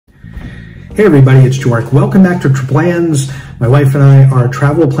Hey everybody, it's Joric. Welcome back to Plans. My wife and I are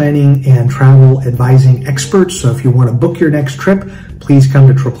travel planning and travel advising experts. So if you want to book your next trip, please come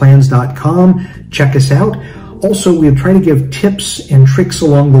to travelplans.com. Check us out. Also, we try to give tips and tricks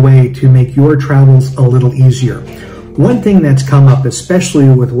along the way to make your travels a little easier. One thing that's come up, especially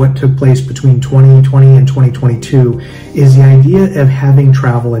with what took place between 2020 and 2022, is the idea of having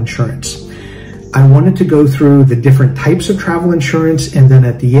travel insurance. I wanted to go through the different types of travel insurance, and then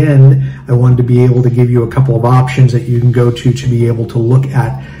at the end, I wanted to be able to give you a couple of options that you can go to be able to look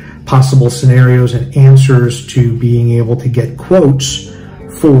at possible scenarios and answers to being able to get quotes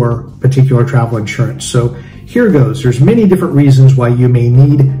for particular travel insurance. So here goes. There's many different reasons why you may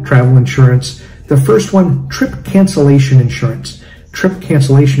need travel insurance. The first one, trip cancellation insurance. Trip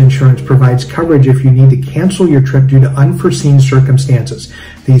cancellation insurance provides coverage if you need to cancel your trip due to unforeseen circumstances.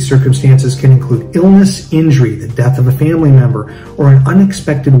 These circumstances can include illness, injury, the death of a family member, or an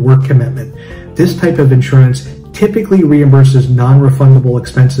unexpected work commitment. This type of insurance typically reimburses non-refundable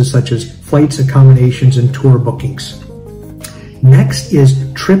expenses such as flights, accommodations, and tour bookings. Next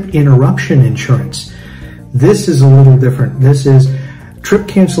is trip interruption insurance. This is a little different. This is trip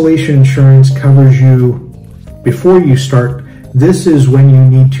cancellation insurance covers you before you start. This is when you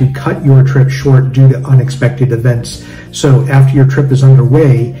need to cut your trip short due to unexpected events. So after your trip is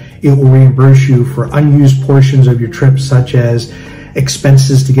underway, it will reimburse you for unused portions of your trip, such as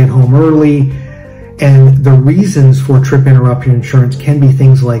expenses to get home early. And the reasons for trip interruption insurance can be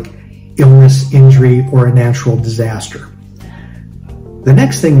things like illness, injury, or a natural disaster. The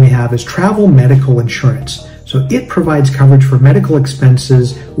next thing we have is travel medical insurance. So it provides coverage for medical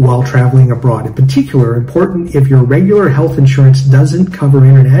expenses while traveling abroad. In particular, important if your regular health insurance doesn't cover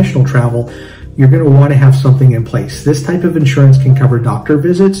international travel, you're going to want to have something in place. This type of insurance can cover doctor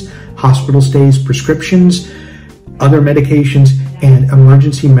visits, hospital stays, prescriptions, other medications, and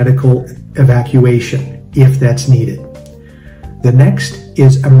emergency medical evacuation if that's needed. The next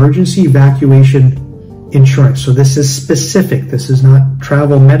is emergency evacuation insurance. So this is specific. This is not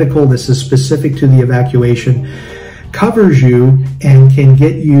travel medical. This is specific to the evacuation. Covers you and can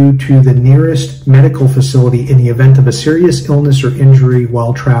get you to the nearest medical facility in the event of a serious illness or injury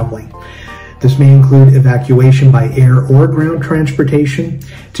while traveling. This may include evacuation by air or ground transportation.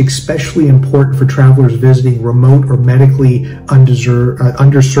 It's especially important for travelers visiting remote or medically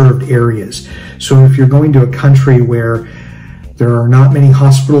underserved areas. So if you're going to a country where there are not many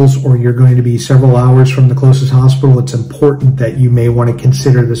hospitals, or you're going to be several hours from the closest hospital, it's important that you may want to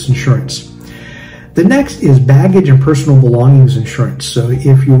consider this insurance. The next is baggage and personal belongings insurance. So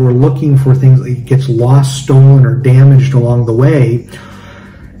if you were looking for things like it gets lost, stolen, or damaged along the way,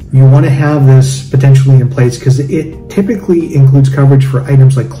 you want to have this potentially in place because it typically includes coverage for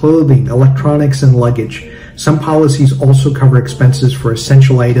items like clothing, electronics, and luggage. Some policies also cover expenses for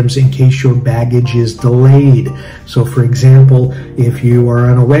essential items in case your baggage is delayed. So for example, if you are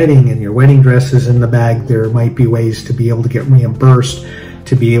on a wedding and your wedding dress is in the bag, there might be ways to be able to get reimbursed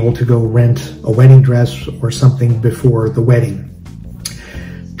to be able to go rent a wedding dress or something before the wedding.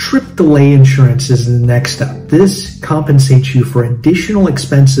 Trip delay insurance is the next step. This compensates you for additional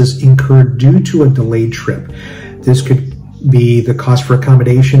expenses incurred due to a delayed trip. This could be the cost for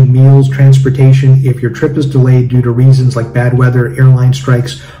accommodation, meals, transportation, if your trip is delayed due to reasons like bad weather, airline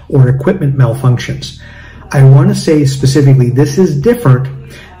strikes, or equipment malfunctions. I want to say specifically, this is different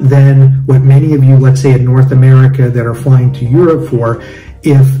than what many of you, let's say in North America, that are flying to Europe for.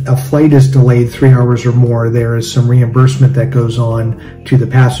 If a flight is delayed 3 hours or more, there is some reimbursement that goes on to the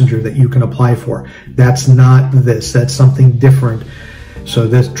passenger that you can apply for. That's not this. That's something different. So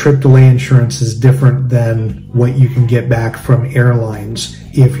this trip delay insurance is different than what you can get back from airlines.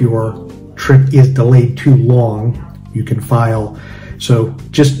 If your trip is delayed too long, you can file. So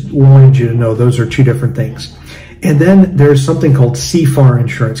just wanted you to know those are two different things. And then there's something called CFAR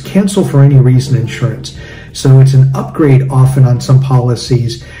insurance, cancel for any reason insurance. So it's an upgrade often on some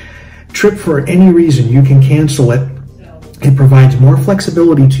policies. Trip for any reason, you can cancel it. It provides more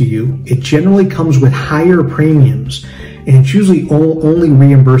flexibility to you. It generally comes with higher premiums, and it usually only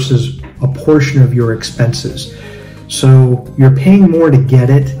reimburses a portion of your expenses. So you're paying more to get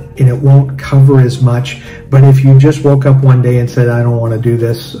it, and it won't cover as much. But if you just woke up one day and said, I don't want to do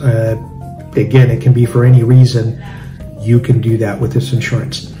this, again, it can be for any reason, you can do that with this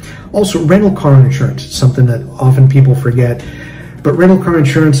insurance. Also, rental car insurance, something that often people forget. But rental car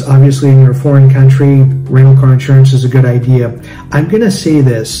insurance, obviously in your foreign country, rental car insurance is a good idea. I'm going to say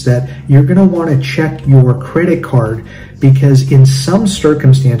this, that you're going to want to check your credit card, because in some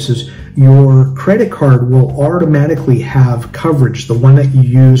circumstances, your credit card will automatically have coverage, the one that you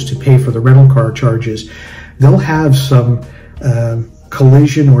use to pay for the rental car charges. They'll have some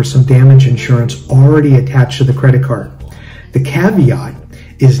collision or some damage insurance already attached to the credit card. The caveat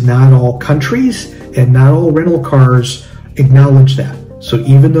is not all countries and not all rental cars acknowledge that. So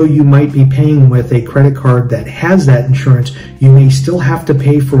even though you might be paying with a credit card that has that insurance, you may still have to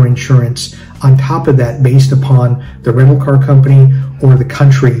pay for insurance on top of that based upon the rental car company or the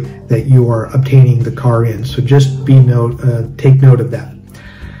country that you are obtaining the car in. So just take note of that.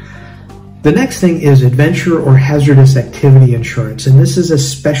 The next thing is adventure or hazardous activity insurance. And this is a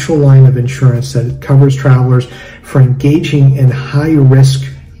special line of insurance that covers travelers for engaging in high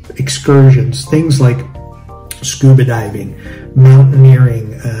risk excursions, things like scuba diving,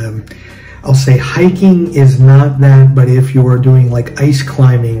 mountaineering. I'll say hiking is not that, but if you are doing like ice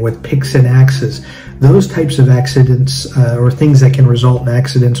climbing with picks and axes, those types of accidents or things that can result in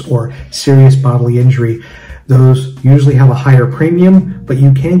accidents or serious bodily injury, those usually have a higher premium, but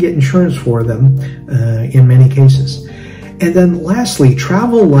you can get insurance for them in many cases. And then lastly,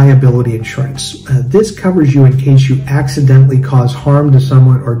 travel liability insurance. This covers you in case you accidentally cause harm to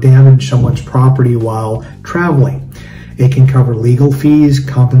someone or damage someone's property while traveling. It can cover legal fees,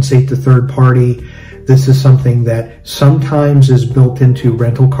 compensate the third party. This is something that sometimes is built into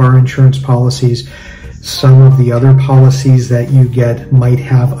rental car insurance policies. Some of the other policies that you get might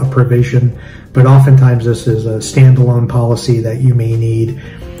have a provision, but oftentimes this is a standalone policy that you may need.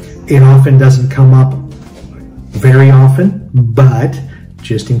 It often doesn't come up very often, but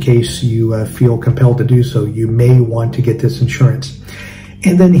just in case you feel compelled to do so, you may want to get this insurance.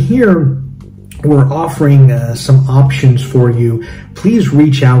 And then here, we're offering some options for you. Please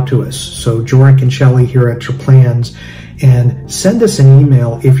reach out to us. So Joric and Shelley here at Traplans, and send us an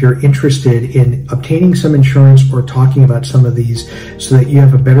email if you're interested in obtaining some insurance or talking about some of these so that you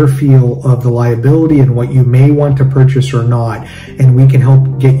have a better feel of the liability and what you may want to purchase or not. And we can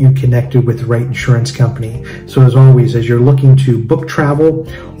help get you connected with the right insurance company. So as always, as you're looking to book travel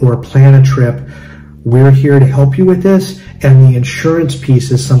or plan a trip, we're here to help you with this. And the insurance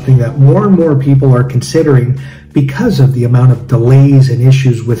piece is something that more and more people are considering because of the amount of delays and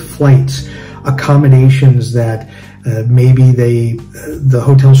issues with flights, accommodations that maybe the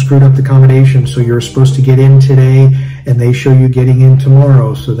hotel screwed up the accommodation, so you're supposed to get in today and they show you getting in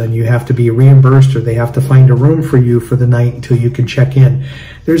tomorrow, so then you have to be reimbursed or they have to find a room for you for the night until you can check in.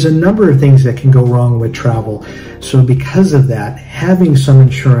 There's a number of things that can go wrong with travel. So because of that, having some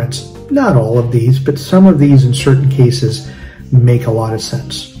insurance, not all of these, but some of these in certain cases make a lot of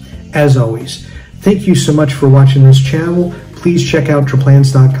sense. As always, thank you so much for watching this channel. Please check out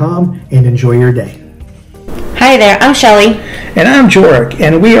traplans.com and enjoy your day. Hi there, I'm Shelley. And I'm Joric,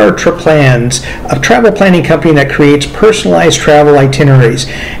 and we are Traplans, a travel planning company that creates personalized travel itineraries.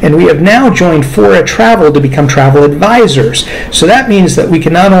 And we have now joined Fora Travel to become travel advisors. So that means that we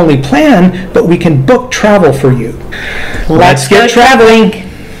can not only plan, but we can book travel for you. Let's get traveling.